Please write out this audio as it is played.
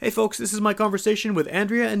Hey folks, this is my conversation with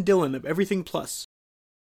Andrea and Dylan of Everything Plus,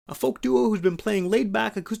 a folk duo who's been playing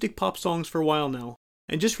laid-back acoustic pop songs for a while now,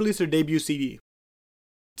 and just released their debut CD.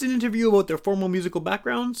 It's an interview about their formal musical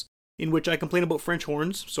backgrounds, in which I complain about French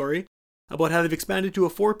horns, about how they've expanded to a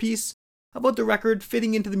 4-piece, about the record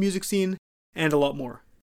fitting into the music scene, and a lot more.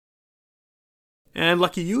 And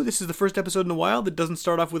lucky you, this is the first episode in a while that doesn't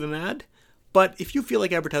start off with an ad, but if you feel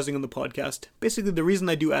like advertising on the podcast, basically the reason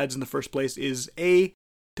I do ads in the first place is A,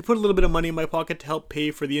 to put a little bit of money in my pocket to help pay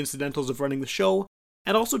for the incidentals of running the show,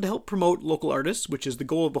 and also to help promote local artists, which is the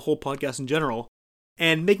goal of the whole podcast in general,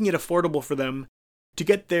 and making it affordable for them to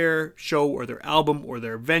get their show or their album or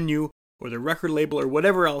their venue or their record label or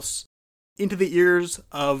whatever else into the ears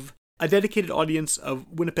of a dedicated audience of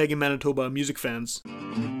Winnipeg and Manitoba music fans.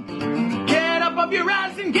 Get up off your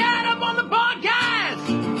ass and get up on the podcast!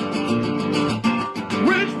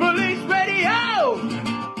 Rich Police Radio!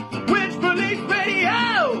 Rich Police Radio!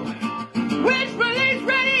 Rich Police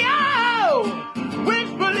Radio! Rich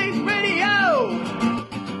Police Radio!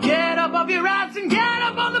 Get up off your ass and get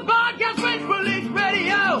up on the podcast! Rich Police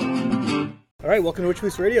Radio! Alright, welcome to Witch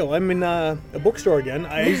Police Radio. I'm in a bookstore again.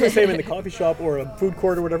 I usually say I'm in the coffee shop or a food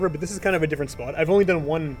court or whatever, but this is kind of a different spot. I've only done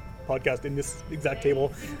one podcast in this exact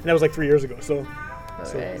table, and that was like 3 years ago, so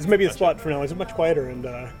this may be the spot for now. It's much quieter, and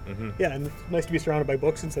and it's nice to be surrounded by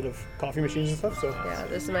books instead of coffee machines and stuff. So yeah,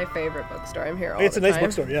 this is my favorite bookstore. I'm here all it's the a nice time.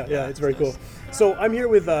 bookstore. Yeah, it's very cool. So I'm here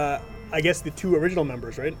with I guess the two original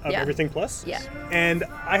members, right, of Everything Plus. Yeah. And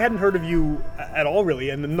I hadn't heard of you at all, really,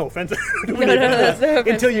 and no offense, that's no offense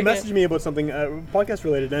until you taken. messaged me about something podcast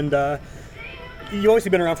related, and you've obviously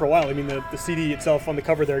been around for a while. I mean, the CD itself on the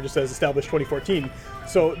cover there just says established 2014.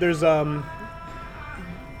 So there's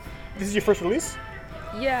this is your first release?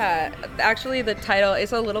 Yeah, actually the title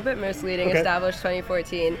is a little bit misleading, Okay. Established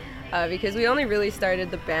 2014, because we only really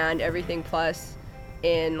started the band Everything Plus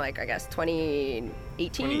in, 2018?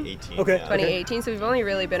 2018. Okay. Yeah. 2018, so we've only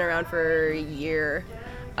really been around for a year.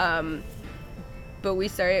 But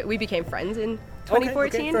we became friends in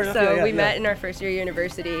 2014, fair enough. so Yeah, we met in our first year of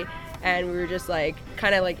university, and we were just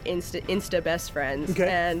kind of insta best friends. Okay.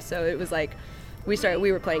 And so it was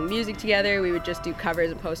we were playing music together, we would just do covers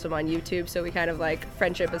and post them on YouTube, so we kind of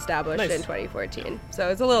friendship established Nice. in 2014. So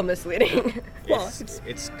it's a little misleading.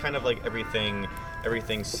 It's kind of like everything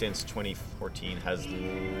since 2014 has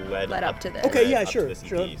led up to this. Okay, led yeah, up to sure. this EP,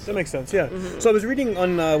 That so- makes sense, yeah. So I was reading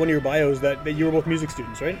on one of your bios that you were both music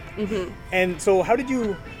students, right? Mm-hmm. And so how did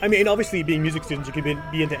you, I mean, obviously being music students, you can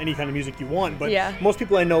be into any kind of music you want, but Yeah. most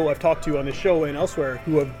people I know I've talked to on this show and elsewhere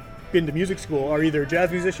who have been to music school are either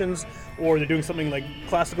jazz musicians or they're doing something like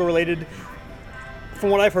classical related.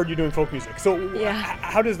 From what I've heard, you're doing folk music. So Yeah.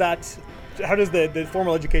 how does the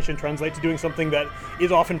formal education translate to doing something that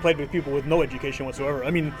is often played with people with no education whatsoever?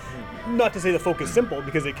 I mean, not to say the folk is simple,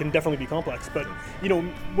 because it can definitely be complex, but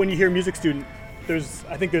when you hear music student, I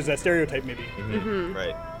think there's that stereotype maybe. Mm-hmm.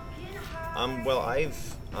 Right. Well,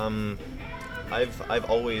 I've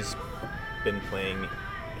always been playing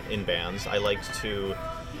in bands. I liked to,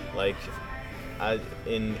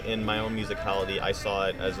 in my own musicality, I saw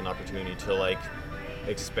it as an opportunity to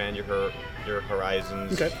expand your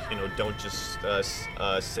horizons. Okay. Don't just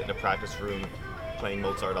sit in a practice room playing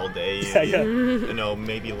Mozart all day. Yeah.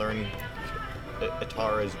 Maybe learn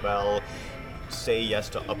guitar as well. Say yes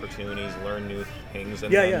to opportunities, learn new things,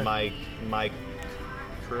 and then my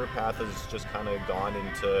career path has just kind of gone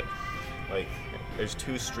into there's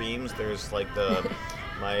two streams. There's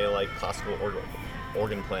my classical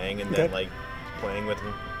organ playing, and then playing with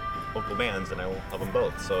local bands, and I love them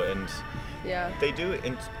both. So Yeah. they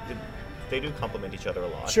do complement each other a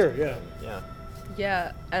lot. Sure, yeah. Yeah.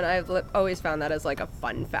 Yeah, and I've always found that as a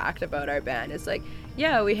fun fact about our band. It's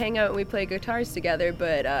we hang out and we play guitars together,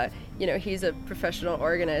 but he's a professional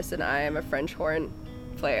organist and I am a French horn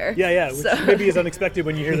player. Yeah, which So- maybe is unexpected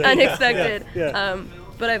when you hear that. Unexpected. Yeah.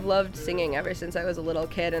 But I've loved singing ever since I was a little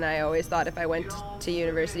kid, and I always thought if I went to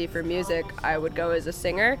university for music, I would go as a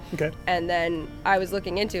singer. Okay. And then I was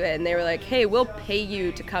looking into it, and they were like, hey, we'll pay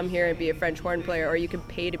you to come here and be a French horn player, or you can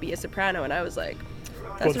pay to be a soprano. And I was like,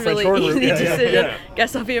 that's the a French really horn route. easy Yeah, decision. yeah.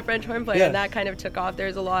 Guess I'll be a French horn player. Yeah. And that kind of took off.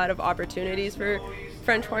 There's a lot of opportunities for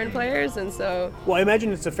French horn players, and so... Well, I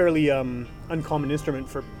imagine it's a fairly uncommon instrument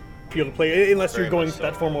for people to play, unless you're Very going much so.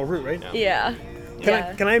 that formal route, right? Yeah.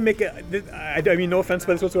 Can I make I mean, no offense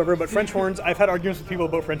by this whatsoever, but French horns, I've had arguments with people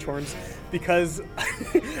about French horns because,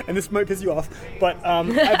 and this might piss you off, but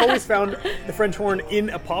I've always found the French horn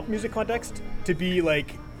in a pop music context to be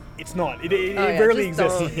it's not. It yeah, rarely just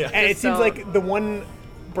exists. don't. Yeah. And it Just seems don't. like the one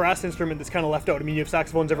brass instrument that's kind of left out. I mean, you have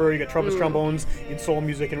saxophones everywhere, you got trumpets, trombones, in soul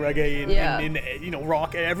music, and reggae, in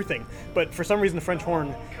rock, and everything. But for some reason, the French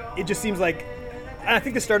horn, it just seems like, and I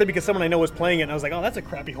think this started because someone I know was playing it, and I was like, oh, that's a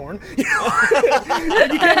crappy horn. What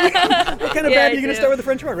kind of band are you going to start with the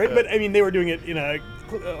French horn, right? But I mean, they were doing it in a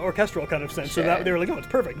orchestral kind of sense, so that they were like, oh, it's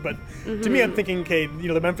perfect. But to me, I'm thinking, okay,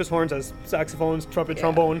 the Memphis horns has saxophones, trumpet,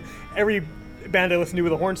 trombone. Every band I listen to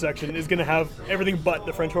with a horn section is going to have everything but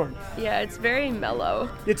the French horn. Yeah, it's very mellow.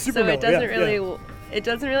 It's super so mellow. It doesn't really it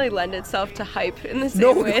doesn't really lend itself to hype in the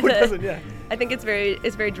same way. No, it doesn't. Yeah. I think it's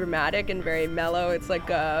very dramatic and very mellow. It's like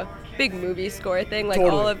a big movie score thing. Like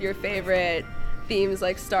Totally. all of your favorite themes,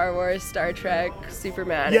 like Star Wars, Star Trek,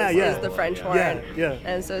 Superman, is the French horn. Yeah.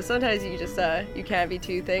 And so sometimes you just you can't be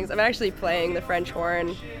two things. I'm actually playing the French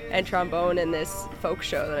horn and trombone in this folk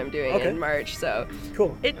show that I'm doing in March. So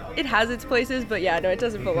cool. It has its places, but it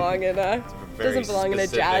doesn't belong in a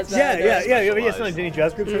jazz band. Yeah. It's not any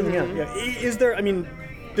jazz groups or anything. Yeah. Is there? I mean,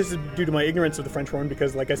 this is due to my ignorance of the French horn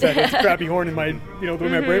because, like I said, it's a crappy horn in my, the way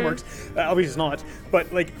my brain works. Obviously, it's not.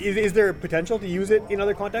 But like, is there potential to use it in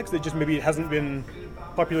other contexts that just maybe it hasn't been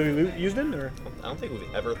popularly used in? Or I don't think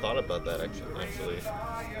we've ever thought about that actually.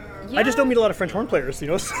 Yeah. I just don't meet a lot of French horn players,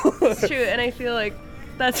 So. It's true, and I feel like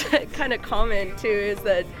that's kind of common too. Is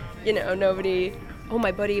that nobody. Oh,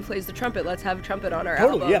 my buddy plays the trumpet. Let's have a trumpet on our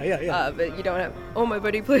album. Yeah. But you don't have. Oh, my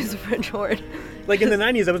buddy plays the French horn. Like in the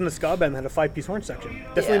 '90s, I was in a ska band that had a 5-piece horn section.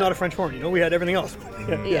 Definitely not a French horn. We had everything else.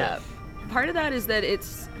 Yeah. Part of that is that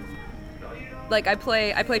it's like I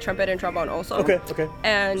play trumpet and trombone also. Okay.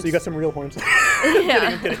 And so you got some real horns.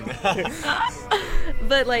 Yeah. I'm kidding.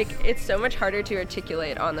 But like it's so much harder to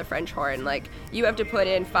articulate on the French horn. Like you have to put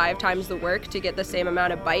in 5 times the work to get the same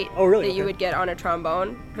amount of bite that you would get on a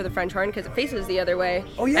trombone for the French horn because it faces the other way.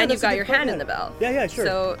 Oh yeah. And you've got your hand in the bell. Yeah, sure.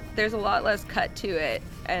 So there's a lot less cut to it,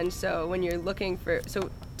 and so when you're looking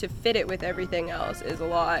to fit it with everything else is a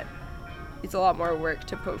lot more work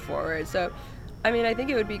to put forward. So I mean, I think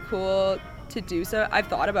it would be cool to do so. I've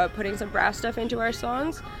thought about putting some brass stuff into our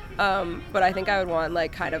songs, but I think I would want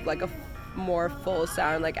like kind of like a more full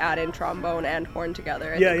sound, like add in trombone and horn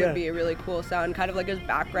together. I think it would be a really cool sound, kind of like as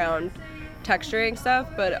background texturing stuff.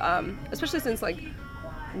 But especially since like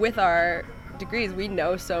with our degrees we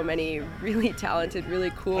know so many really talented,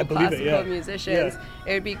 really cool classical musicians.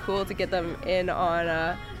 It would be cool to get them in on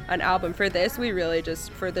an album. For this, we really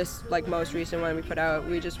just, for this like most recent one we put out,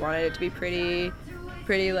 we just wanted it to be pretty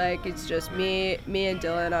like it's just me and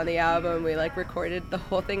Dylan on the album. We like recorded the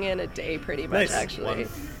whole thing in a day pretty much. Actually.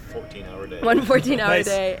 1 14-hour day. One 14-hour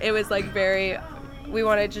day. It was like we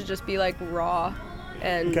wanted to just be like raw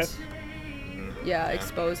and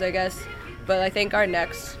exposed, I guess. But I think our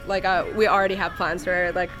next, we already have plans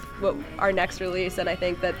for our next release, and I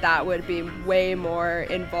think that would be way more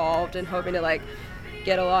involved and hoping to like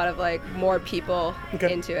get a lot of like more people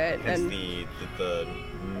into it. Hence and the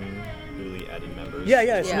newly added members.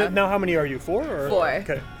 Yeah. So now how many are you? 4? Or? 4.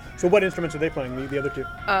 Okay. So what instruments are they playing, the other 2?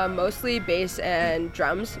 Mostly bass and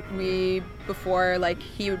drums. Before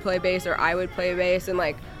he would play bass or I would play bass, and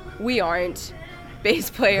we aren't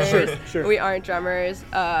bass players. Sure. We aren't drummers.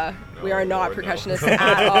 We are not percussionists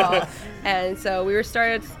at all. And so we were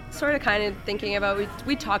sort of kind of thinking about,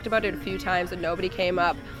 we talked about it a few times and nobody came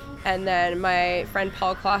up. And then my friend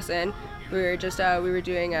Paul Clausen, we were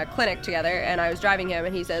doing a clinic together, and I was driving him,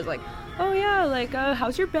 and he says oh yeah,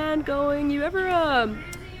 how's your band going? You ever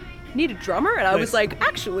need a drummer? And I was like,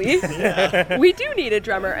 actually, we do need a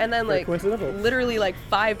drummer. And then literally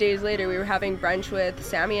 5 days later, we were having brunch with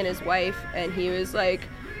Sammy and his wife, and he was like,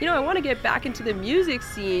 I want to get back into the music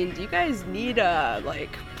scene. Do you guys need a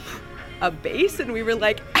bass? And we were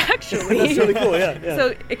like, actually. That's really cool, yeah.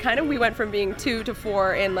 So it we went from being 2 to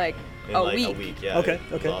 4 in a week. A week, yeah. Okay.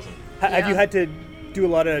 Awesome. Have you had to do a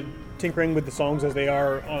lot of tinkering with the songs as they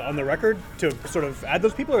are on the record to sort of add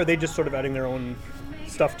those people, or are they just sort of adding their own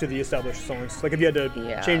stuff to the established songs? Have you had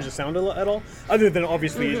to change the sound at all? Other than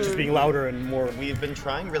obviously it's just being louder and more. We've been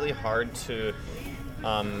trying really hard to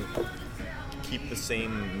keep the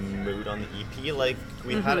same mood on the EP.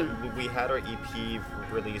 We had our EP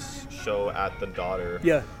release show at the Daughter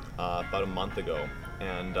about a month ago,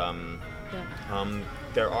 and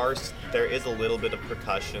there is a little bit of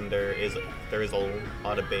percussion. There is a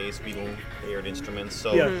lot of bass. We layered instruments,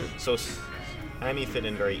 so Sammy fit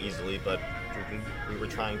in very easily, but we were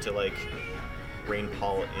trying to rein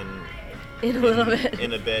Paul in a little bit,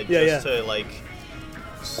 to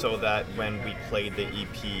so that when we played the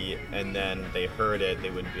EP and then they heard it,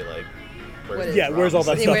 they wouldn't be like, where's all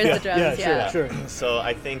that stuff? Where's the drums? Sure. So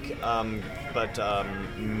I think,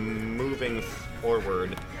 moving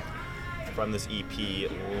forward from this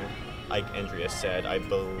EP, like Andrea said, I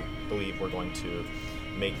believe we're going to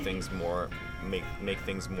make things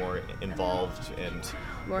more involved and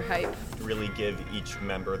more hype. Really give each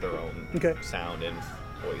member their own sound and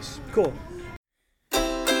voice. Cool.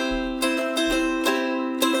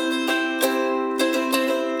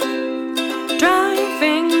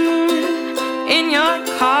 Driving in your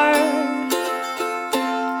car,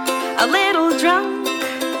 a little drunk,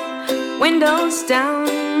 windows down,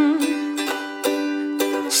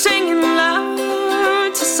 singing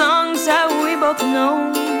loud to songs that we both know.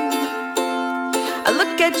 I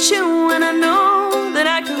look at you and I know that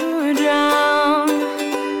I could drown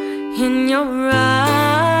in your eyes,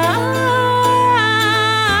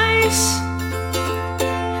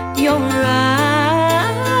 your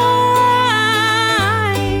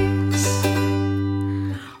eyes.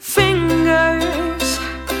 Fingers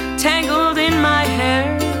tangled in my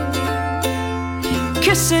hair,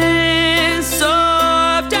 kisses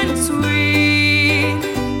soft and sweet,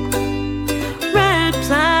 red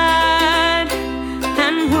plaid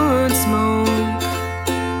and wood smoke.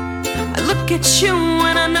 I look at you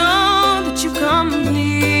and I know that you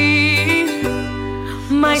complete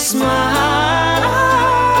my smile.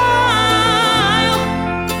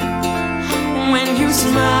 When you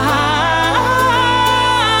smile,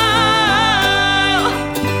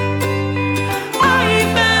 I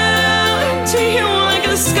fell into you like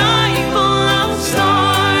a sky full of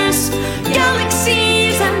stars,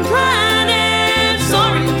 galaxies and planets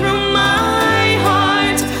soaring through my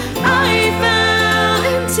heart. I fell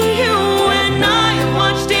into you and I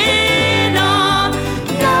watched it all.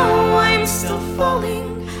 Now I'm still falling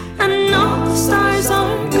and all the stars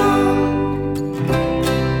are gone.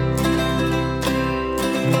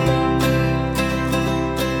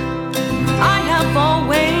 I have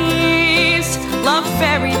always loved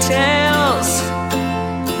fairy tales.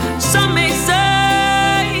 Some may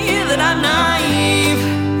say that I'm naive.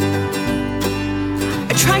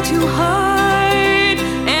 I try too hard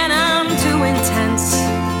and I'm too intense.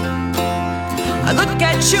 I look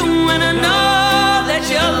at you and I know that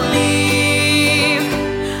you'll leave,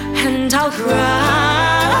 and I'll cry.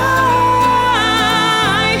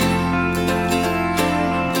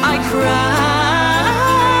 I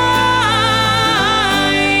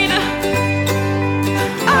cried.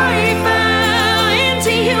 I fell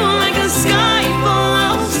into you like a sky full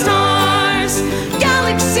of stars,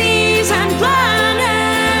 galaxies and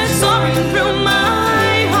planets soaring through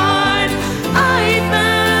my heart. I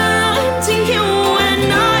fell into you and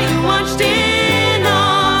I watched it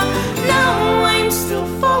all. Now I'm still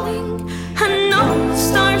falling and all the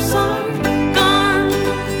stars are gone.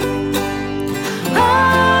 I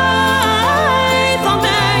thought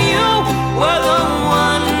that you were the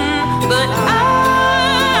one, but I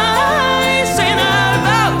say that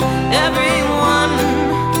about everyone.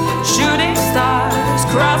 Shooting stars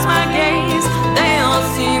cross my gaze, they all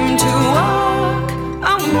seem to walk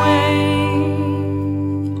away.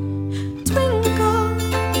 Twinkle,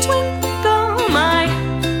 twinkle, my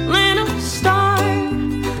little star.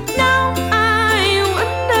 Now I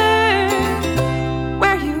wonder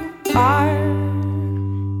where you are.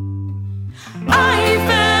 I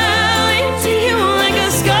fell into you like a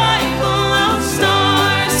sky full of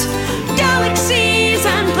stars, galaxies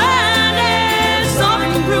and planets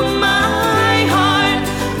soaring through my heart.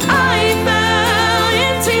 I fell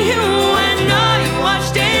into you and I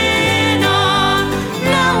watched it all.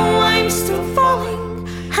 Now I'm still falling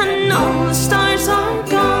and all the stars are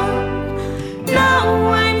gone.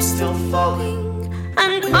 Now I'm still falling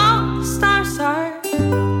and all the stars are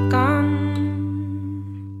gone.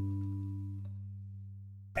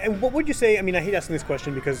 And what would you say? I mean, I hate asking this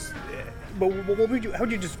question because, but what would you? How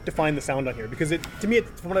would you just define the sound on here? Because to me,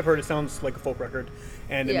 from what I've heard, it sounds like a folk record.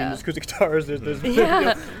 And I mean, there's acoustic guitars. There's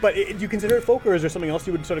Yeah. but do you consider it folk, or is there something else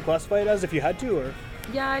you would sort of classify it as if you had to? Or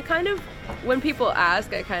Yeah, I kind of, when people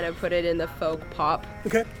ask, I kind of put it in the folk pop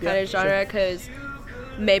okay, kind of genre, because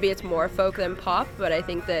maybe it's more folk than pop, but I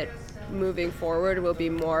think that moving forward will be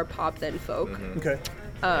more pop than folk. Okay.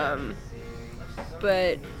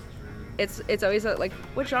 But it's always like,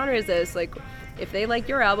 what genre is this? Like, if they like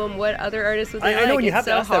your album, what other artists would they like? I know, and you It's have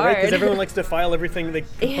to so ask that, right? Because hard. everyone likes to file everything, they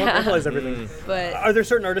compartmentalize everything. But Are there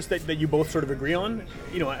certain artists that you both sort of agree on,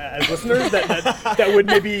 you know, as listeners, that would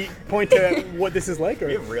maybe point to what this is like? Or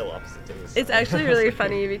We have real opposite tastes. it's actually really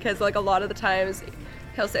funny because like a lot of the times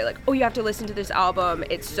he'll say like, oh, you have to listen to this album,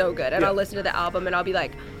 it's so good. And Yeah. I'll listen to the album and I'll be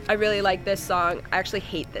like, I really like this song, I actually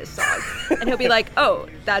hate this song. And he'll be like, oh,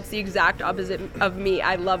 that's the exact opposite of me.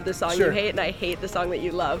 I love the song Sure. you hate and I hate the song that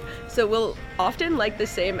you love. So we'll often like the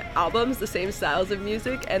same albums, the same styles of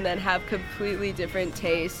music, and then have completely different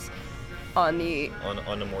tastes on the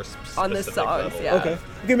on a more specific on the songs. level. Yeah.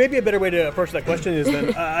 Okay, maybe a better way to approach that question is then,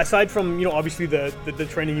 aside from, obviously the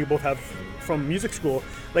training you both have from music school,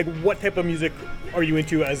 like what type of music are you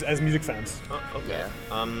into as music fans? Okay.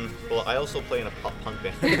 Well, I also play in a pop punk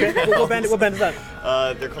band. Okay, what band is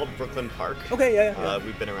that? They're called Brooklyn Park. Okay, yeah.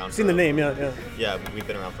 We've been around. Seen the name, yeah. Yeah, we've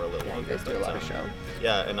been around for a little longer. guys do a lot of show.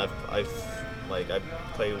 Yeah, and I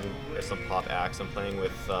play with some pop acts. I'm playing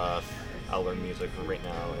with Eller Music right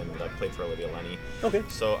now, and I played for Olivia Lenny. Okay.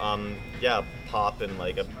 So yeah, pop and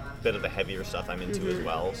like a bit of the heavier stuff I'm into as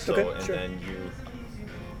well. So Okay, sure. then you.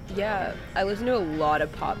 Yeah, I listen to a lot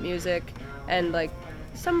of pop music and like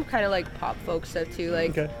some kind of like pop folk stuff too,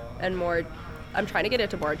 like Okay. and more. I'm trying to get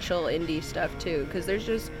into more chill indie stuff too, because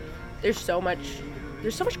there's so much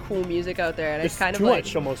cool music out there, and It's it's kind too of like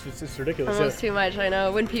much almost. It's ridiculous. almost yeah. too much. I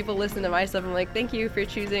know when people listen to my stuff, I'm like, thank you for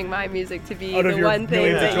choosing my music to be Out of the your one thing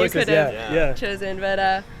millions of that you choices, could have yeah. chosen. But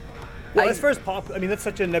Well, I- as far as pop, I mean, that's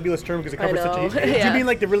such a nebulous term because it covers know, such a. Do you yeah. mean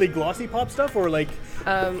like the really glossy pop stuff, or like?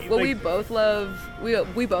 well, like- we both love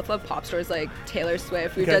pop stars like Taylor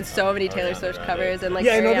Swift. We've Okay. done so many Taylor Ariana Swift Grande. covers and like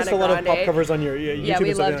Yeah, I Ariana noticed a lot of Grande. pop covers on your YouTube. Yeah, we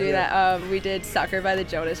and stuff, love doing yeah. that. We did "Sucker" by the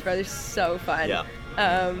Jonas Brothers. So fun.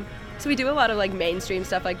 Yeah. So we do a lot of like mainstream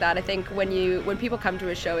stuff like that. I think when people come to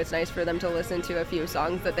a show, it's nice for them to listen to a few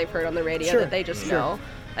songs that they've heard on the radio Sure, that they just sure. know,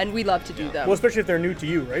 and we love to do them. Well, especially if they're new to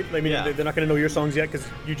you, right? I mean, Yeah. they're not going to know your songs yet because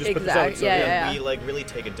you just put this out. Exact- So, yeah. We like really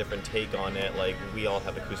take a different take on it. Like we all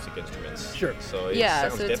have acoustic instruments. Sure. So it Yeah,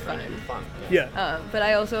 sounds so it's different fun. and fun. Yeah. But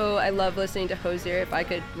I love listening to Hosier. If I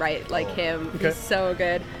could write like him, Okay. he's so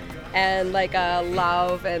good. And like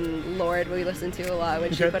Lauv and Lord, we listened to a lot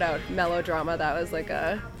when she Okay. put out Melodrama. That was like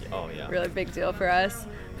a Oh yeah. really big deal for us.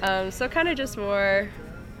 So kind of just more,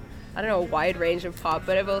 I don't know, a wide range of pop.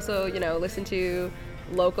 But I've also listened to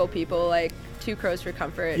local people like Two Crows for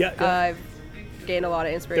Comfort. Yeah. I've gained a lot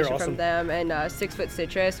of inspiration awesome. from them, and 6 Foot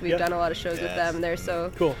Citrus. We've Yeah. done a lot of shows with Yes. them. They're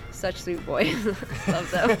so Cool. such sweet boys.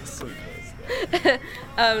 Love them.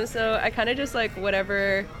 So I kind of just like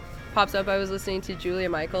whatever pops up. I was listening to Julia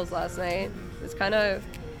Michaels last night. It's kind of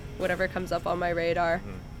whatever comes up on my radar.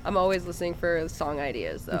 I'm always listening for song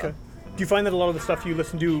ideas though. Okay. Do you find that a lot of the stuff you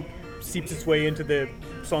listen to seeps its way into the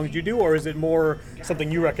songs you do, or is it more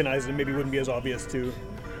something you recognize and maybe wouldn't be as obvious to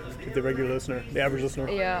the regular listener, the average listener?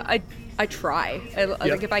 Yeah, I try.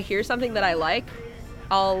 Like if I hear something that I like,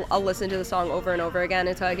 I'll listen to the song over and over again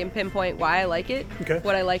until I can pinpoint why I like it, Okay.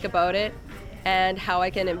 what I like about it, and how I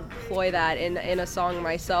can employ that in a song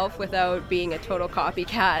myself without being a total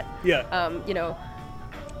copycat. Yeah.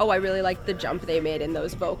 Oh, I really like the jump they made in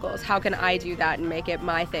those vocals. How can I do that and make it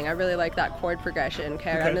my thing? I really like that chord progression. Okay,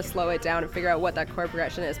 I'm gonna slow it down and figure out what that chord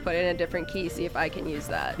progression is, put it in a different key, see if I can use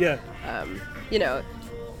that. Yeah.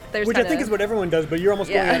 There's Which I think is what everyone does, but you're almost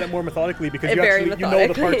going Yeah. at it more methodically because you Very actually you know the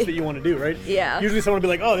parts methodically. that you want to do, right? Yeah. Usually someone will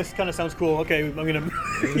be like, "Oh, this kind of sounds cool. Okay, I'm gonna."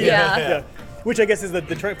 Yeah. Which I guess is that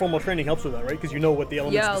the formal training helps with that, right? Because you know what the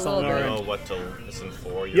elements Yeah, of the a song little are. bit. You know what to listen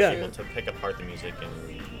for. You're Yeah. able to pick apart the music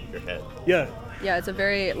in your head. Yeah. Yeah, it's a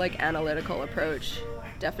very like analytical approach,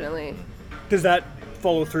 definitely. Does that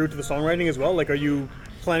follow through to the songwriting as well? Like, are you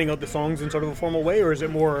planning out the songs in sort of a formal way, or is it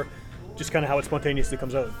more just kind of how it spontaneously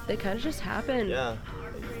comes out? They kind of just happen. Yeah.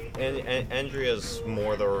 And Andrea's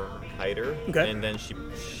more the writer. Okay. And then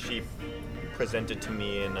she presented to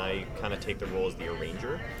me, and I kind of take the role as the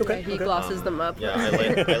arranger. Okay. Yeah, he okay. glosses them up. Yeah, I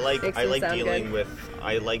like Makes I them like sound dealing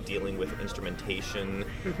good. with instrumentation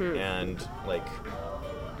Mm-hmm. and like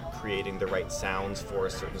creating the right sounds for a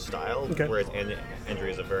certain style. Okay. Whereas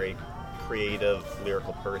Andrea is a very creative,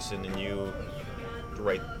 lyrical person, and you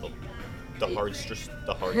write the hard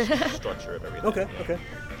structure of everything. Okay. Okay.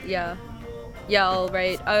 Yeah. I'll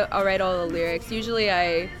write all the lyrics. Usually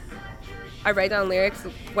I write down lyrics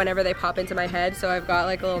whenever they pop into my head. So I've got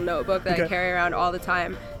like a little notebook that Okay. I carry around all the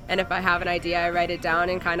time. And if I have an idea, I write it down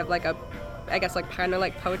in kind of like kind of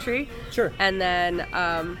like poetry. Sure. And then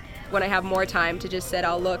when I have more time to just sit,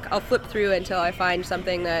 I'll flip through until I find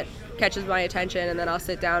something that catches my attention, and then I'll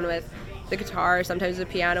sit down with the guitar, sometimes the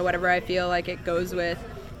piano, whatever I feel like it goes with,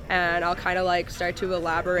 and I'll kind of like start to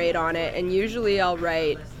elaborate on it. And usually I'll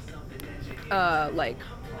write like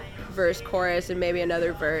verse, chorus, and maybe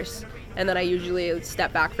another verse. And then I usually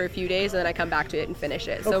step back for a few days, and then I come back to it and finish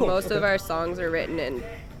it. Oh, So cool. most of Okay. our songs are written in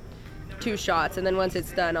 2 shots, and then once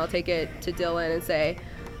it's done, I'll take it to Dylan and say,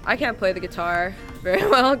 I can't play the guitar very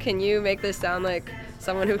well. Can you make this sound like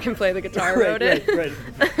someone who can play the guitar wrote it?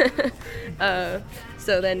 Right.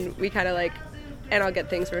 So then we kind of like, and I'll get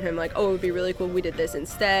things from him like, oh, it would be really cool we did this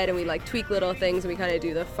instead, and we like tweak little things, and we kind of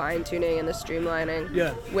do the fine tuning and the streamlining.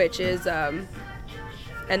 Yeah. Which is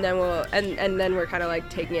and then then we're kind of like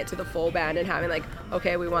taking it to the full band and having like,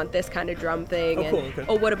 okay, we want this kind of drum thing, Oh, and cool, okay.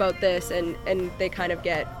 oh, what about this, and they kind of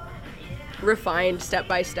get refined step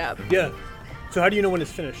by step. Yeah. So how do you know when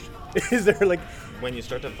it's finished? Is there like, When you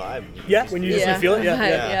start to vibe. yeah, when you just feel it? Yeah,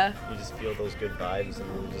 yeah. Yeah. You just feel those good vibes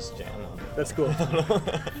and you just jam on it. That's cool.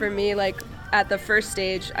 For me, like at the first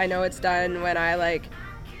stage, I know it's done when I like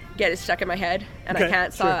get it stuck in my head and I Okay,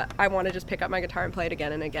 can't sure. stop. I want to just pick up my guitar and play it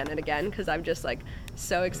again and again and again because I'm just like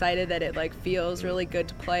so excited that it like feels really good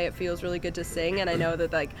to play. It feels really good to sing, and I know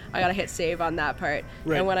that like I gotta hit save on that part.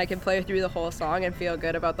 Right. And when I can play through the whole song and feel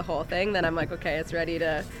good about the whole thing, then I'm like, okay, it's ready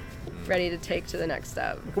to take to the next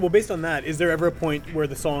step. Well, based on that, is there ever a point where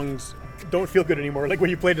the songs don't feel good anymore? Like when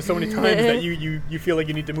you played it so many times that you feel like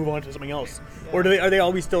you need to move on to something else? Or are they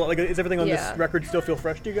always still, like, is everything on Yeah. this record still feel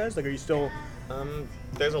fresh to you guys? Like, are you still...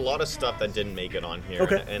 There's a lot of stuff that didn't make it on here.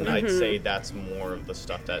 Okay. And I'd say that's more of the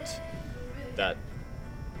stuff that's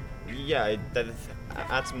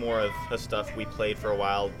more of the stuff we played for a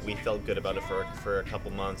while. We felt good about it for a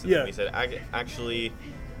couple months, and Yeah. then we said, actually,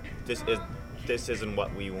 this isn't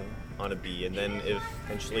what we want to be. And then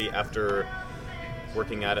eventually, after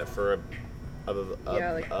working at it for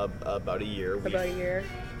about a year, we About a year.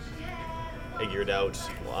 figured out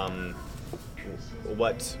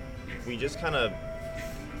what we just kind of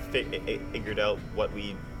figured out what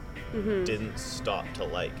we didn't stop to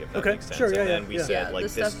like, if that Okay, makes sense. sure, yeah, and then yeah, we yeah. said, Yeah, like, the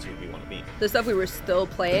this stuff- is who we want to be. The stuff we were still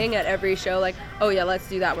playing at every show, like, oh yeah, let's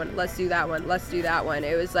do that one, let's do that one, let's do that one.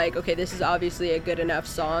 It was like, okay, this is obviously a good enough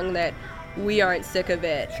song that we aren't sick of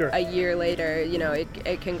it. Sure. A year later, you know,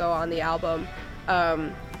 it can go on the album.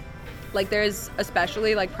 Like there's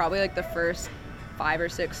especially like probably like the first 5 or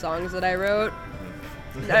 6 songs that I wrote.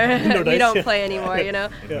 we nice, don't yeah. play anymore, you know.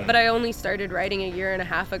 Yeah. But I only started writing a year and a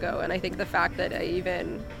half ago, and I think the fact that I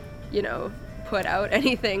even, you know, put out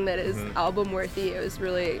anything that is album worthy, it was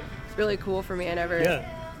really cool for me. I never Yeah.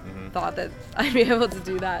 thought that I'd be able to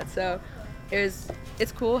do that. So it's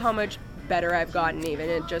cool how much better I've gotten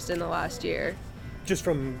even just in the last year. Just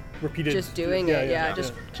from repeated... Just doing it, yeah.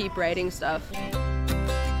 Just keep writing stuff.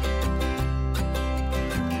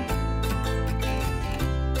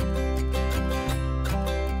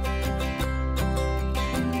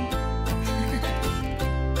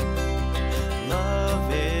 Love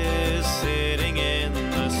is sitting in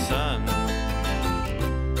the sun,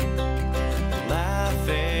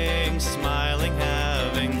 laughing, smiling,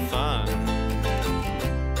 having fun,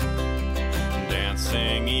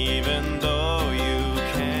 dancing even though you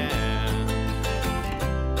can.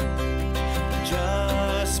 Just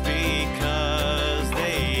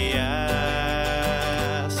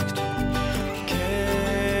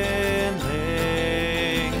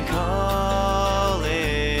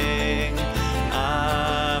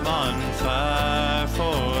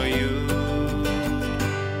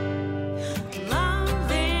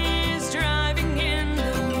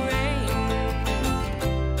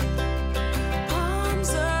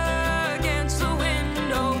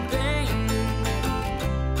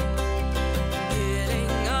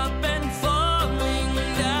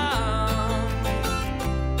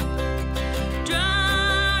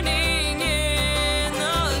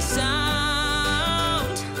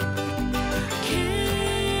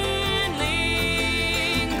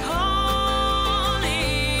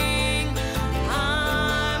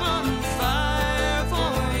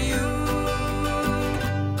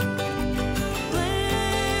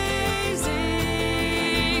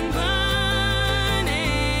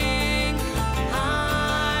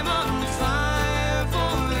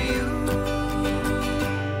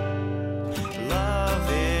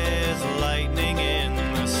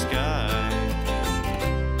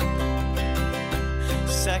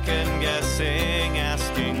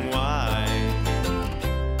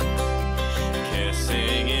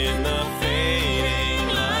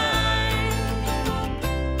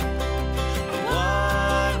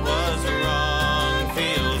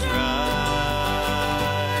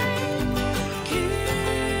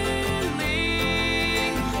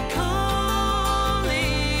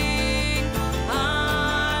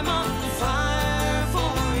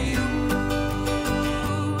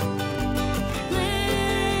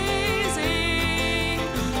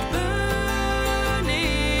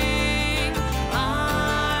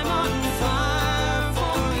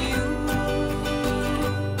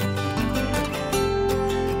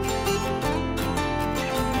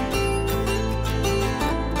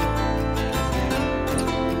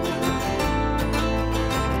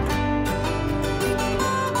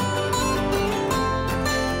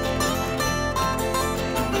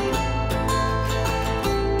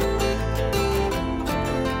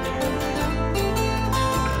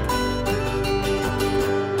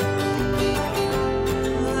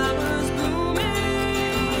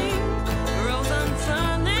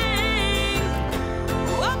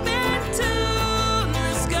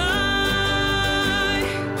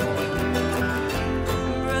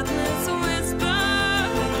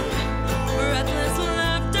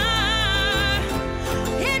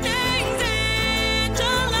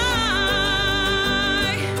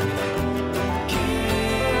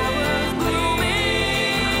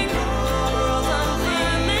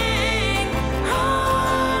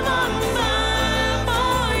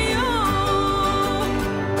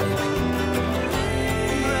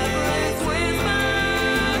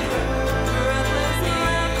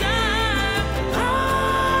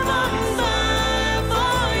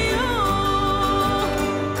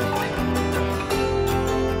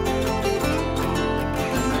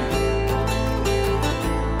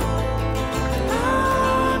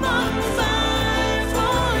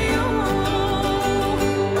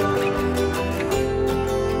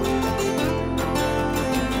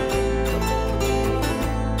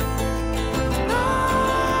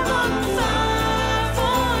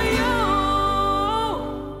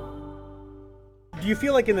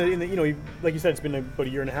like in the you know, like you said, it's been about a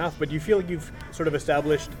year and a half, but do you feel like you've sort of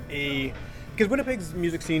established because Winnipeg's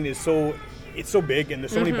music scene is so big and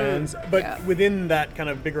there's so many bands, but within that kind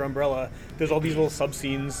of bigger umbrella, there's all these little sub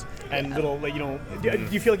scenes and little, like, you know, do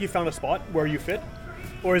you feel like you found a spot where you fit,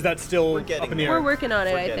 or is that still up in the air? We're working on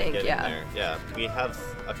it, We're I think. getting Yeah. there. Yeah, we have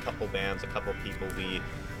a couple bands, a couple people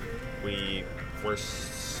we're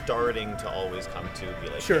starting to always come to be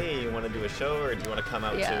like, Sure. hey, you want to do a show, or do you want to come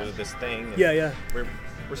out to this thing? And Yeah.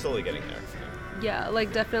 We're slowly getting there. Yeah,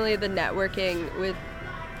 like definitely the networking with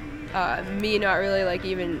me not really like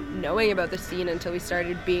even knowing about the scene until we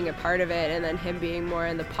started being a part of it, and then him being more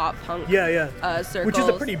in the pop punk circles. Which is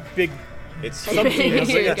a pretty big. It's Something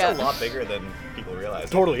it's a lot bigger than people realize.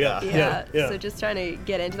 Totally, yeah. Yeah. So just trying to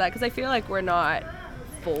get into that, because I feel like we're not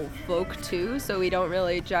full folk too, so we don't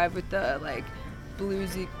really jive with the like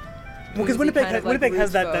bluesy. Well, because Winnipeg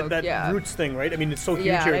has that roots thing, right? I mean, it's so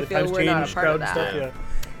huge here. I The feel times we're not a change, part crowd of and that. stuff. Yeah.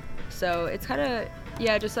 So it's kind of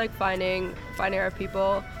just like finding our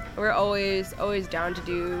people. We're always down to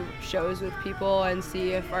do shows with people and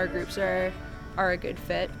see if our groups are a good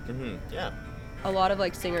fit. Mm-hmm. Yeah. A lot of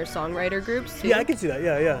like singer-songwriter groups too. Yeah, I can see that.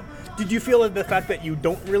 Yeah. Did you feel like the fact that you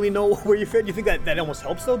don't really know where you fit? Do you think that almost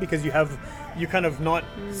helps though, because you're kind of not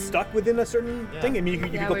stuck within a certain thing? I mean, you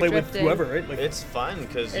can go play with whoever, right? Like, it's fun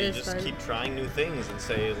because you just keep trying new things and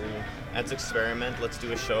say, let's experiment. Let's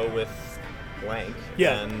do a show with blank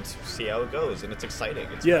and see how it goes, and it's exciting.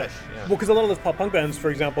 It's fresh. Well, because a lot of those pop punk bands, for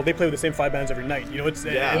example, they play with the same 5 bands every night. You know, it's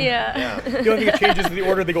yeah. The only thing it changes is the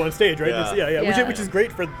order they go on stage, right? Yeah. It's, which is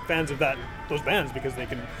great for fans of those bands, because they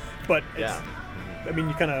can. But it's, I mean,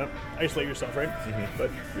 you kind of isolate yourself, right? Mm-hmm.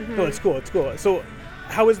 But no, it's cool. It's cool. So,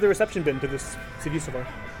 how has the reception been to this CD so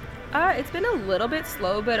far? It's been a little bit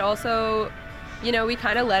slow, but also, you know, we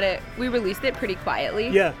kind of we released it pretty quietly.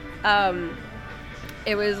 Yeah.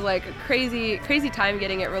 It was like a crazy time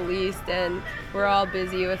getting it released, and we're all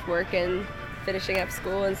busy with work and finishing up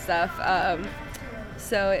school and stuff.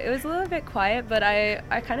 So it was a little bit quiet, but I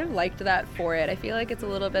kind of liked that for it. I feel like it's a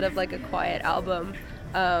little bit of like a quiet album.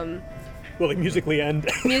 Well, like musically and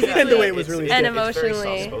the way it was released. And it's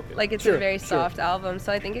emotionally, like it's a very soft album,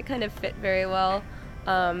 so I think it kind of fit very well.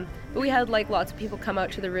 But we had like lots of people come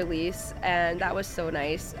out to the release, and that was so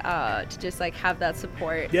nice to just like have that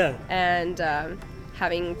support. Yeah. And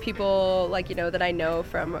having people like, you know, that I know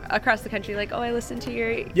from across the country, like, oh, I listened to your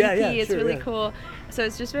EP, it's really cool. So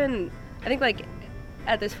it's just been, I think like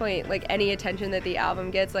at this point, like any attention that the album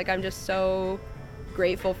gets, like I'm just so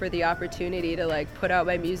grateful for the opportunity to like put out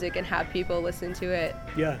my music and have people listen to it.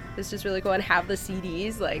 Yeah. It's just really cool, and have the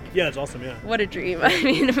CDs, like. Yeah, it's awesome. Yeah. What a dream! I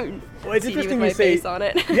mean, well, it's CD interesting with my you say. face on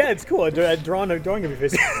it. Yeah, it's cool. A drawing of your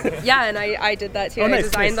face. Yeah, and I did that too. Oh, I nice,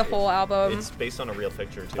 designed nice. the whole album. It's based on a real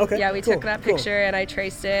picture too. Okay. Yeah, we cool, took that picture and I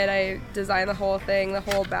traced it. I designed the whole thing, the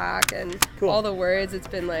whole back, and all the words. It's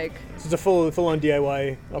been like. So it's a full-on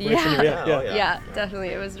DIY operation. Yeah,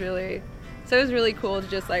 definitely. It was really cool to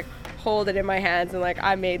just like hold it in my hands and like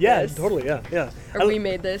I made this. Yeah, totally. Yeah. Or we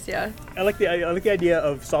made this. Yeah. I like the idea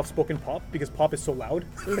of soft-spoken pop, because pop is so loud,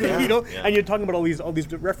 you know. Yeah. And you're talking about all these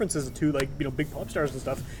references to, like, you know, big pop stars and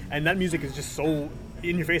stuff, and that music is just so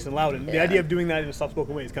in your face and loud. And the idea of doing that in a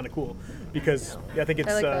soft-spoken way is kind of cool, because I think it's.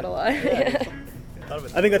 I like that a lot.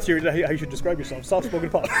 I think that's how you should describe yourself. Soft-spoken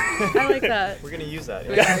pop. I like that. We're gonna use that.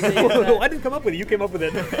 Well, I didn't come up with it. You came up with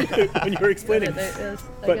it when you were explaining. I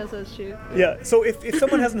guess that's true. Yeah. So if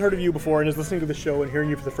someone hasn't heard of you before and is listening to the show and hearing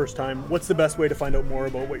you for the first time, what's the best way to find out more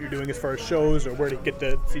about what you're doing as far as shows, or where to get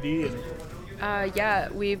the CD? Yeah,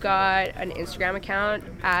 we've got an Instagram account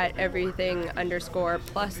at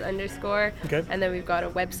everything_plus_. Okay. And then we've got a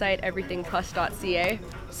website, everythingplus.ca.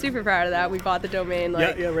 Super proud of that. We bought the domain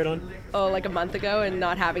like right on. like a month ago, and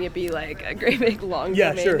not having it be like a great big long Yeah,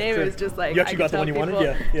 domain sure, name. sure. It was just like You actually got the one you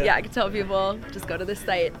wanted? Yeah. I could tell people, just go to this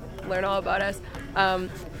site, learn all about us.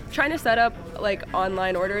 Trying to set up like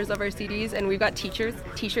online orders of our CDs, and we've got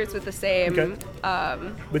t-shirts with the same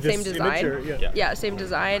With same this design. image, or- Yeah, same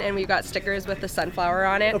design, and we've got stickers with the sunflower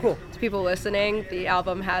on it. Oh, cool. To people listening, the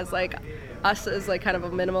album has like us as like kind of a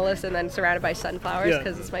minimalist, and then surrounded by sunflowers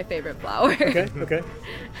because it's my favorite flower. Okay.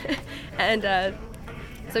 And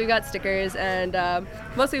so we got stickers, and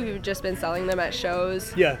mostly we've just been selling them at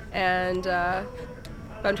shows. Yeah. And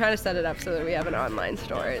but I'm trying to set it up so that we have an online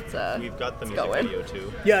store. We've got the music video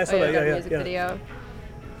too. Yeah, I saw that. We've got a Yeah. music video.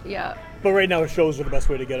 Yeah. But right now, shows are the best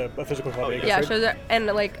way to get a physical copy. I guess, Yeah, right? shows are, and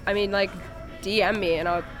like I mean like DM me and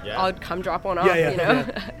I'll come drop one off. Yeah. You know.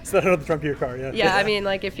 Set it on the trunk of your car. Yeah. Yeah, I mean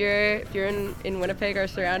like if you're in Winnipeg or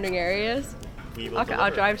surrounding areas, We will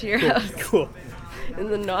I'll drive to your house. Cool. in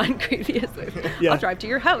the non-creepiest way. Yeah. I'll drive to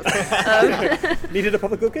your house. Needed a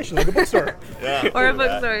public location, like a bookstore. Yeah, Or a that,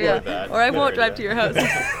 bookstore, or yeah. that. Or I won't Good drive to idea. your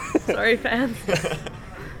house. Sorry, fans.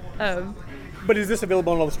 But is this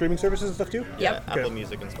available on all the streaming services and stuff too? Yep. Apple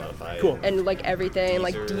Music and Spotify. Cool. And like everything,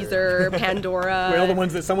 like Deezer. Deezer, Pandora, Wait, all the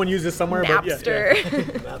ones that someone uses somewhere,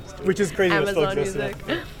 Napster, but which is crazy. that still Amazon exists.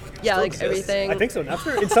 Music. Yeah, like exists. everything. I think so.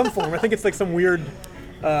 Napster in some form. I think it's like some weird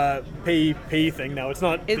pay thing now. It's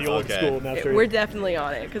not the It's- old Okay. school Napster. We're definitely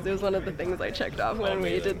on it because it was one of the things I checked off when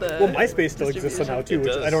we did the. Well, MySpace still exists somehow too, It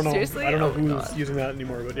which does. I don't know. Seriously? I don't know Oh my who's God. using that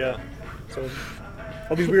anymore, but yeah. So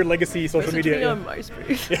all these weird legacy social Message media. me yeah. on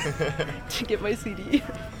MySpace to get my CD.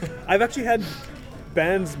 I've actually had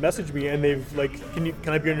bands message me and they've like, can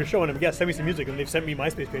I be on your show? And I'm like, yeah, send me some music, and they've sent me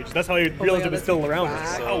MySpace page. That's how I realized God, it was that's still around.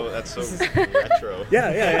 whack. So that's so retro.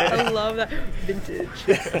 Yeah. I love that vintage.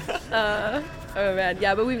 Oh man,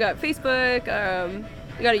 yeah, but we've got Facebook.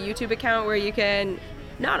 We got a YouTube account where you can.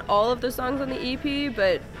 Not all of the songs on the EP,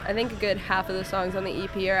 but I think a good half of the songs on the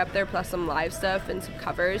EP are up there, plus some live stuff and some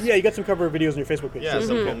covers. Yeah, you got some cover videos on your Facebook page. Yeah, too.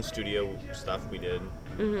 some home studio stuff we did.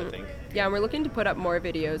 I think. Yeah, and we're looking to put up more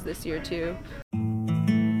videos this year too.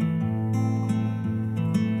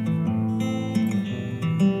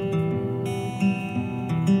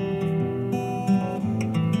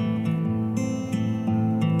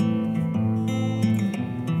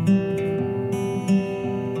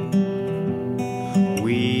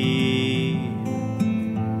 We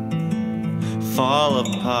fall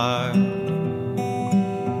apart,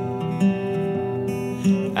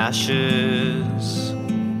 ashes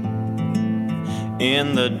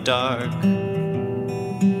in the dark,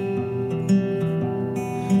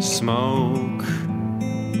 smoke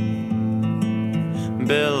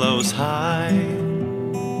billows high,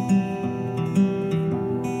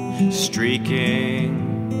 streaking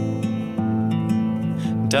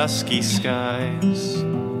dusky skies.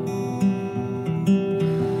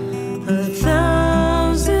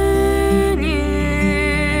 1,000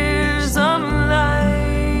 years of light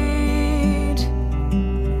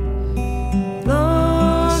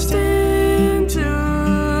lost into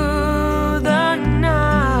the night.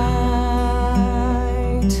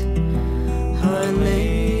 Our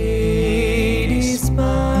Lady's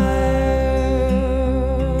spire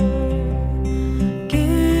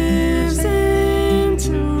gives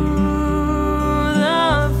into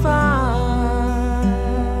the fire.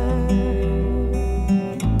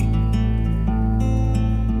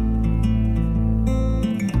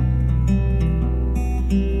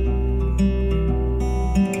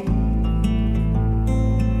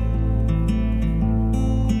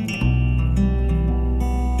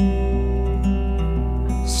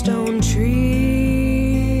 Stone trees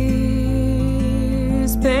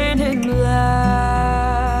painted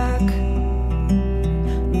black,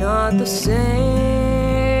 not the same,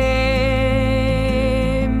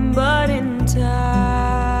 but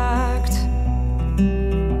intact,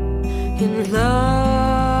 in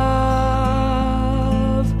love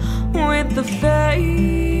with the face,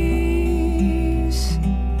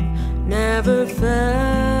 never felt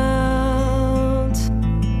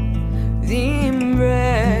the embrace.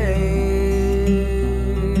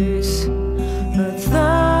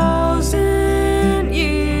 1,000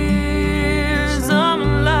 years of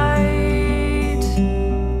light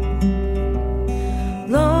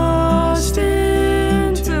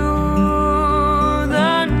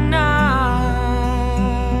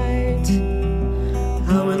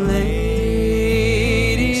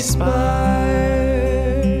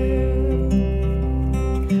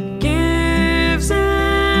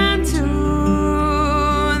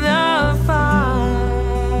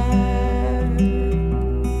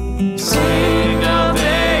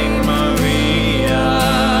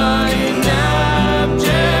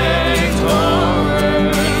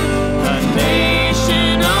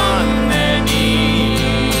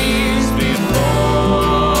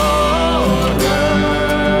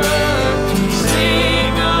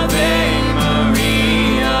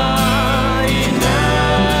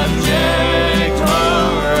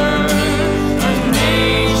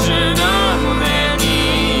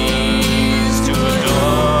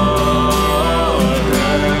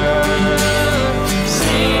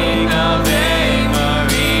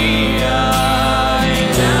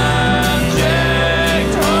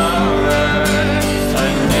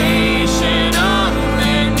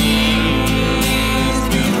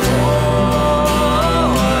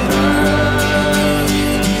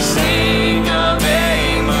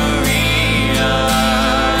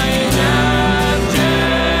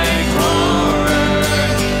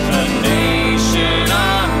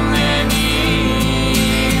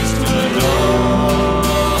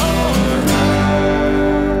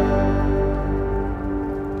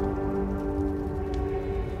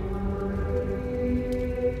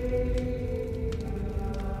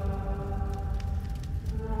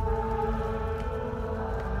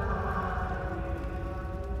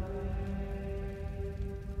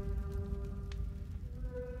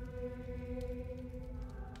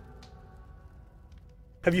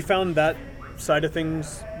Have you found that side of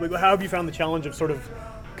things? Like, how have you found the challenge of sort of,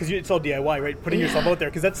 because it's all DIY, right? Putting yourself out there,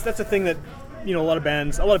 because that's a thing that a lot of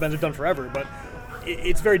bands have done forever, but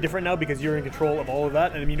it's very different now because you're in control of all of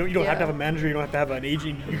that. And I mean, you don't have to have a manager, you don't have to have an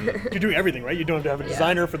agent. You're doing everything, right? You don't have to have a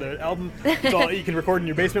designer for the album. It's all, you can record in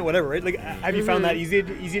your basement, whatever, right? Like, have you found that easy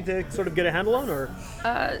to sort of get a handle on, or?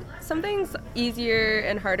 Some things easier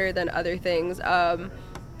and harder than other things. Our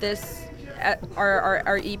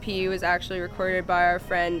EP was actually recorded by our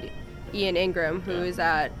friend Ian Ingram, who is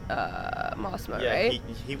at Mosma, right?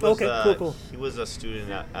 He was cool. He was a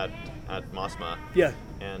student at Mosma. Yeah.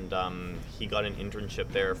 And he got an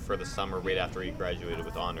internship there for the summer right after he graduated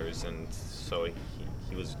with honors, and so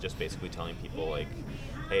he was just basically telling people like,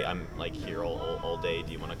 hey, I'm like here all day,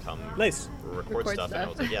 do you want to come record stuff? And I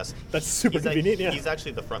was like, yes. That's super convenient. Yeah. He's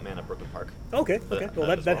actually the front man at Brooklyn Park. Okay.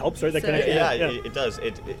 Well, that helps, right? That connection. Yeah, it does.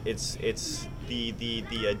 It's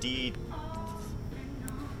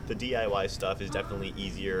the DIY stuff is definitely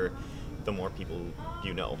easier the more people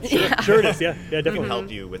you know. Sure it is. Yeah, definitely. Can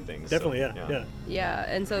help you with things. Definitely, so, yeah.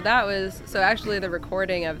 And so that was actually the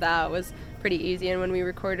recording of that was pretty easy. And when we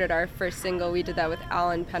recorded our first single, we did that with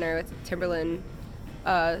Alan Penner with Timberland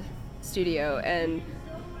Studio, and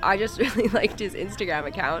I just really liked his Instagram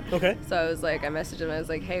account. Okay. So I was like, I messaged him. I was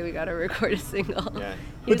like, hey, we got to record a single. Yeah.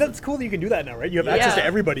 But that's cool that you can do that now, right? You have access to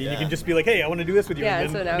everybody, and you can just be like, hey, I want to do this with you. Yeah,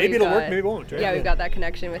 and so now maybe it'll work, maybe it won't. Right? Yeah, we've got that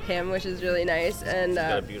connection with him, which is really nice. And he's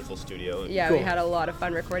got a beautiful studio. Yeah, cool. We had a lot of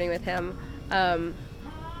fun recording with him. And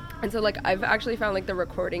so, like, I've actually found, like, the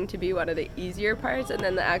recording to be one of the easier parts, and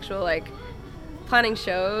then the actual, like, planning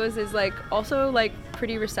shows is, like, also, like,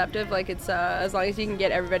 pretty receptive. Like, it's as long as you can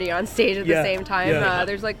get everybody on stage at the same time.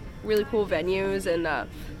 There's, like, really cool venues,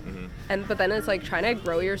 and but then it's like trying to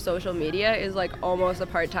grow your social media is like almost a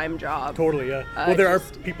part-time job. Totally, yeah. Well, there are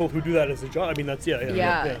people who do that as a job. I mean, that's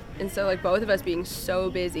yeah. And so, like, both of us being so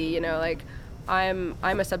busy, like, I'm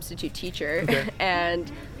a substitute teacher,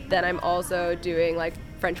 and then I'm also doing like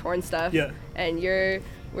French horn stuff. Yeah. And you're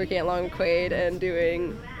working at Long McQuaid and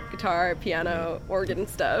doing guitar, piano, organ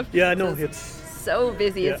stuff. Yeah, no, so it's so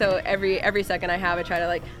busy. And so every second I have, I try to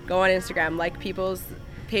like go on Instagram, like people's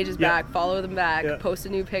pages back, follow them back, post a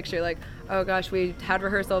new picture, like, oh gosh, we had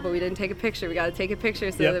rehearsal but we didn't take a picture, we got to take a picture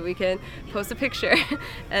so that we can post a picture.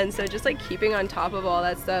 And so just like keeping on top of all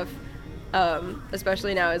that stuff,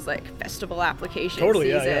 especially now is like festival application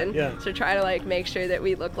season, to try to like make sure that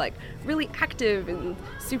we look like really active and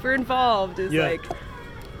super involved is like,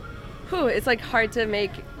 it's like hard to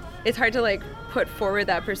like put forward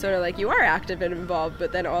that persona, like you are active and involved,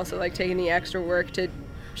 but then also like taking the extra work to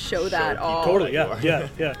show that all. Totally, yeah. Really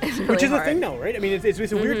which is hard. the thing now, right? I mean, it's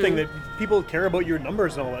a weird thing that people care about your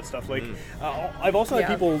numbers and all that stuff. Like, I've also had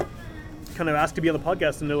people kind of ask to be on the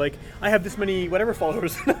podcast, and they're like, I have this many whatever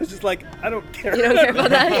followers, and I was just like, I don't care. You don't care about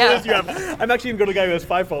that? Yeah. You have. I'm actually gonna go to a guy who has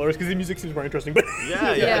 5 followers because the music seems more interesting. But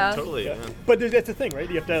totally. Yeah. But that's the thing, right?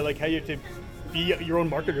 You have to be your own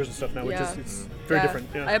marketers and stuff now, which is it's very different.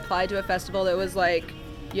 Yeah. I applied to a festival that was like,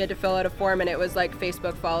 you had to fill out a form, and it was like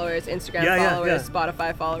Facebook followers, Instagram followers,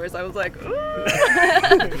 Spotify followers. I was like, ooh.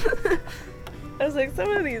 I was like, some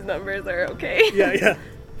of these numbers are okay. Yeah.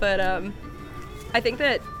 But I think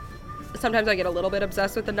that sometimes I get a little bit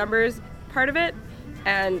obsessed with the numbers part of it,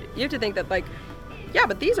 and you have to think that like,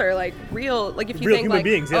 but these are like real. Like if you real think human like,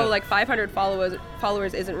 beings, like 500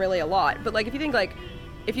 followers isn't really a lot, but like if you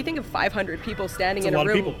think of 500 people standing in a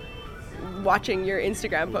room watching your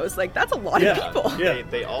Instagram post, like that's a lot of people. Yeah.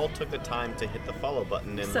 They all took the time to hit the follow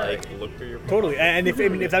button and like look through your totally. And if that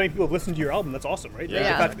many people have listened to your album, that's awesome, right?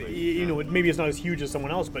 Yeah. Like, maybe it's not as huge as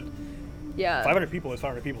someone else, but 500 people is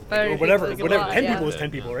 500 people, 500 or whatever. people is a lot, 10 people is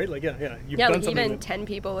 10 people, right? Like You've done like something. Even 10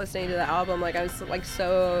 people listening to the album, like I was like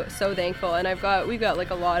so thankful, and we've got like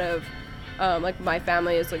a lot of. Like my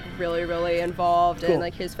family is like really, really involved, and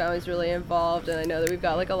like his family's really involved, and I know that we've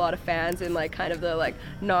got like a lot of fans in like kind of the like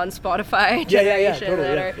non-Spotify generation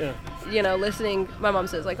that are listening. My mom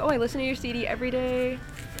says like, oh, I listen to your CD every day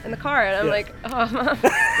in the car, and I'm like, oh, Mom.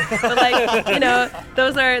 But like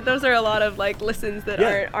those are a lot of like listens that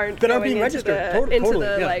aren't being registered into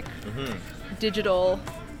the like digital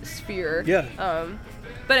sphere.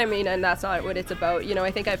 But I mean, and that's not what it's about.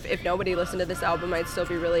 I think if nobody listened to this album, I'd still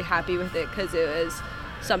be really happy with it because it was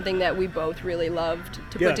something that we both really loved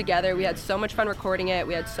to put together. We had so much fun recording it.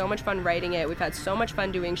 We had so much fun writing it. We've had so much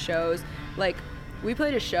fun doing shows. Like, we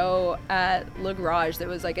played a show at Le Garage that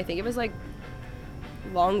was like, I think it was like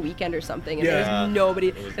long weekend or something, and there was nobody.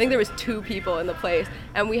 I think there was 2 people in the place,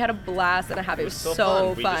 and we had a blast and a happy. It was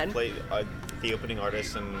so fun. We just played, the opening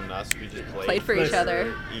artist and us, we just played for each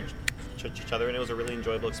other. each other, and it was a really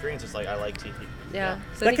enjoyable experience. It's like I like to. Yeah.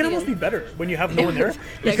 So That can almost be better when you have no one there.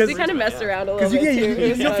 Yeah, because we kind of messed around a little Because bit you, too.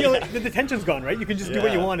 you don't feel like the tension's gone, right? You can just do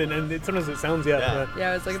what you Yeah. want, and sometimes it sounds, yeah.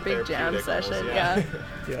 Yeah, it was like a big jam Therapeutic almost, session. yeah.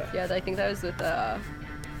 Yeah. Yeah. Yeah, I think that was with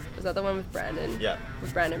was that the one with Brandon? Yeah.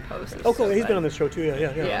 With Brandon Post. It was Oh, cool. so He's fun. been on this show too, yeah.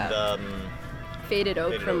 Yeah. And Faded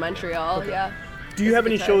Oak Faded from Oak, yeah. Montreal. Yeah. Do you It's have a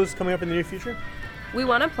any good shows coming up in the near future? We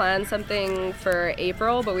want to plan something for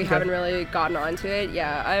April, but we haven't really gotten onto it.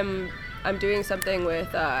 Yeah, I'm doing something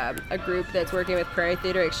with a group that's working with Prairie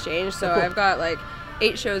Theatre Exchange, so cool. I've got like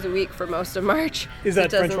 8 shows a week for most of March. Is It that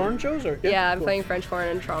French doesn't- horn shows? Or Yeah, I'm cool. playing French horn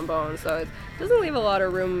and trombone, so it doesn't leave a lot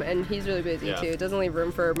of room, and he's really busy Yeah. too. It doesn't leave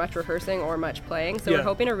room for much rehearsing or much playing, so Yeah. we're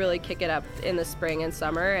hoping to really kick it up in the spring and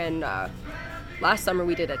summer. And last summer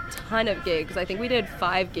we did a ton of gigs. I think we did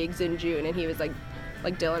 5 gigs in June, and he was like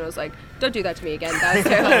Dylan was like, "Don't do that to me again. That's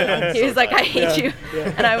terrible." He was like, "I hate you,"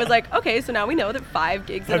 and I was like, "Okay, so now we know that 5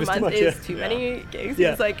 gigs in 5 a is too month much, is yeah. too many gigs." Yeah.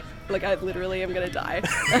 He's like, I literally am gonna die.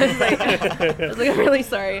 I was like, I'm really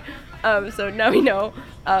sorry. So now we know.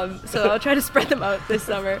 So I'll try to spread them out this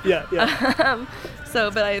summer. Yeah.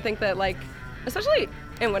 But I think that like, especially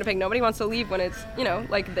in Winnipeg, nobody wants to leave when it's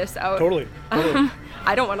like this out. Totally.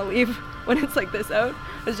 I don't want to leave when it's like this out.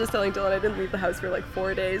 I was just telling Dylan I didn't leave the house for like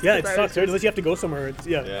 4 days. Yeah, it 'cause I was sucks, right? just- Unless you have to go somewhere. It's,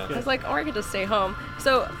 Yeah. I was like, or I could just stay home.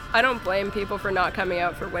 So I don't blame people for not coming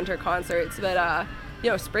out for winter concerts, but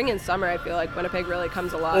spring and summer, I feel like Winnipeg really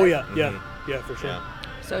comes alive. Oh, yeah, for sure. Yeah.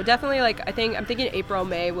 So definitely, like, I'm thinking April,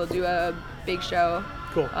 May we'll do a big show.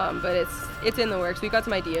 Cool. But it's in the works. We've got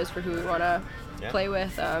some ideas for who we want to Yeah. play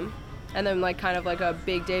with. And then like kind of like a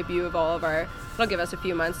big debut of all of our. It'll give us a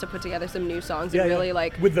few months to put together some new songs and really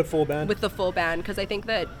like with the full band. with the full band, because I think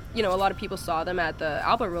that a lot of people saw them at the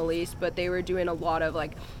album release, but they were doing a lot of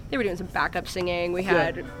like they were doing some backup singing. We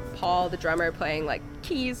had Paul the drummer playing like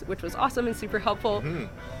keys, which was awesome and super helpful,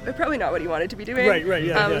 but probably not what he wanted to be doing. Right,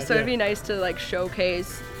 yeah, So it'd be nice to like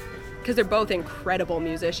showcase, because they're both incredible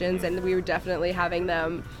musicians, and we were definitely having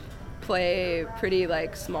them play pretty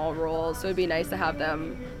like small roles, so it'd be nice to have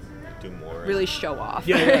them Do more. really show off.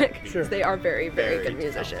 Yeah, 'Cause sure. they are very, very, Very good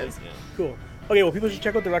musicians. talented, yeah. Cool. Okay, well, people should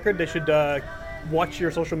check out the record. They should watch your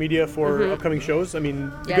social media for upcoming shows. I mean,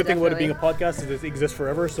 the Yeah, good thing about it being a definitely. podcast is it exists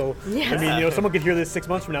forever. So, Yes. I mean, someone could hear this 6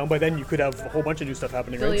 months from now, by then you could have a whole bunch of new stuff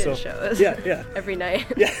happening, right? Billion So, shows. yeah. Every night.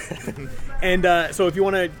 Yeah. And so if you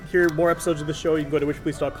want to hear more episodes of the show, you can go to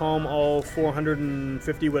witchpolice.com. All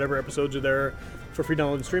 450 whatever episodes are there for free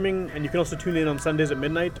download and streaming. And you can also tune in on Sundays at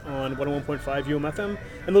midnight on 101.5 UMFM.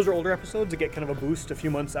 And those are older episodes that get kind of a boost a few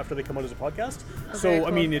months after they come out as a podcast. So, very I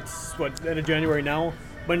cool. mean, it's, end of January now.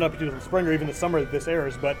 Might not be due to the spring or even the summer that this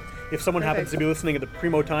airs, but if someone happens to be listening at the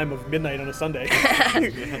primo time of midnight on a Sunday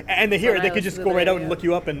and they hear it, When they I could just listen go to the right out radio. and look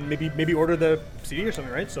you up and maybe order the CD or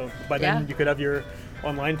something, right? So by then Yeah. you could have your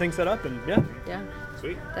online thing set up, and yeah. Yeah,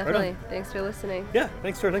 Sweet. definitely. Thanks for listening. Yeah,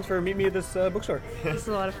 thanks for meeting me at this bookstore. This is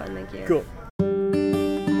a lot of fun. Thank you. Cool.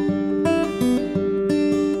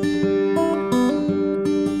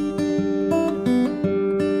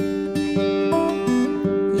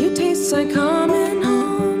 You taste like coming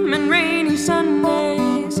home and rainy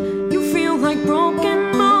Sundays. You feel like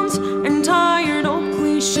broken bones and tired old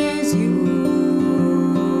cliches. You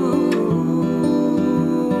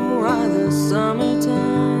are the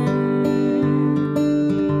summertime.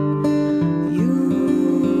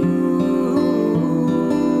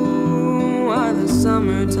 You are the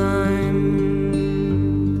summertime.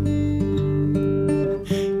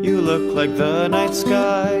 You look like the night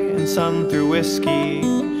sky and sun through whiskey.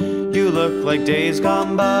 You look like days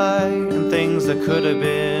gone by and things that could have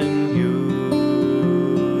been. You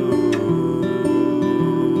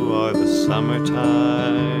are the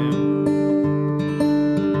summertime.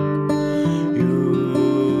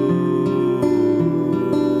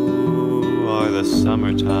 You are the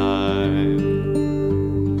summertime.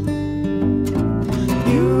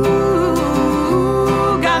 You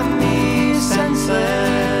got me senseless.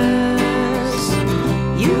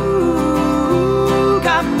 You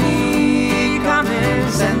got me coming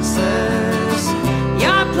senseless.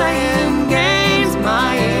 You're playing games,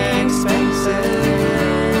 my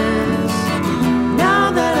expenses.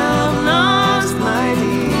 Now that I've lost my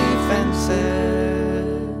defenses.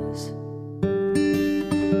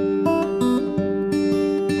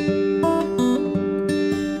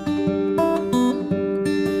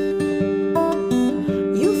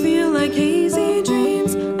 You feel like hazy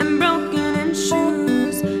dreams and broken in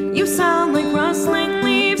shoes. You sound like rustling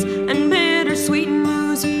leaves and bittersweet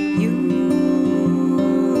news. You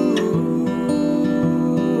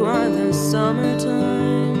are the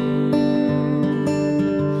summertime.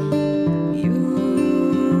 You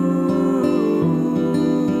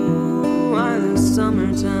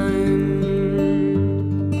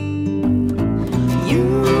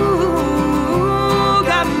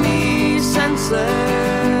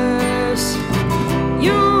defenseless.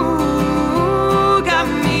 You got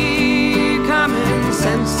me coming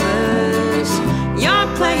senseless. You're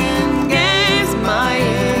playing games at my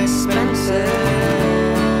expenses.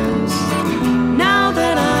 Now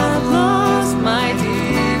that I've lost my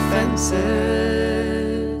defenses.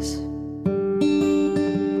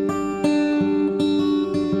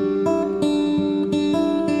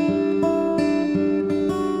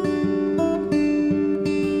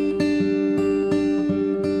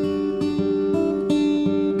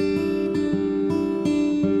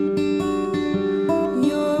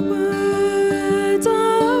 Your words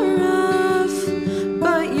are rough,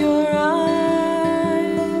 but your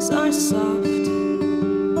eyes are soft.